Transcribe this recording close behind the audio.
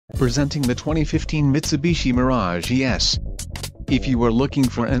Presenting the 2015 Mitsubishi Mirage ES. If you are looking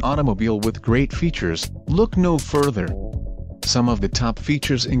for an automobile with great features, look no further. Some of the top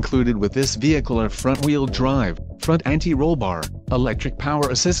features included with this vehicle are front-wheel drive, front anti-roll bar, electric power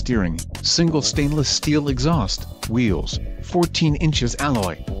assist steering, single stainless steel exhaust, wheels, 14 inches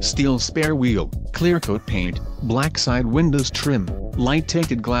alloy, steel spare wheel, clear coat paint, black side windows trim, light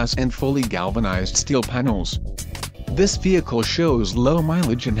tinted glass and fully galvanized steel panels. This vehicle shows low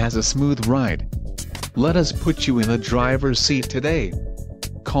mileage and has a smooth ride. Let us put you in the driver's seat today.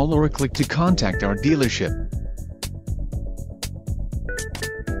 Call or click to contact our dealership.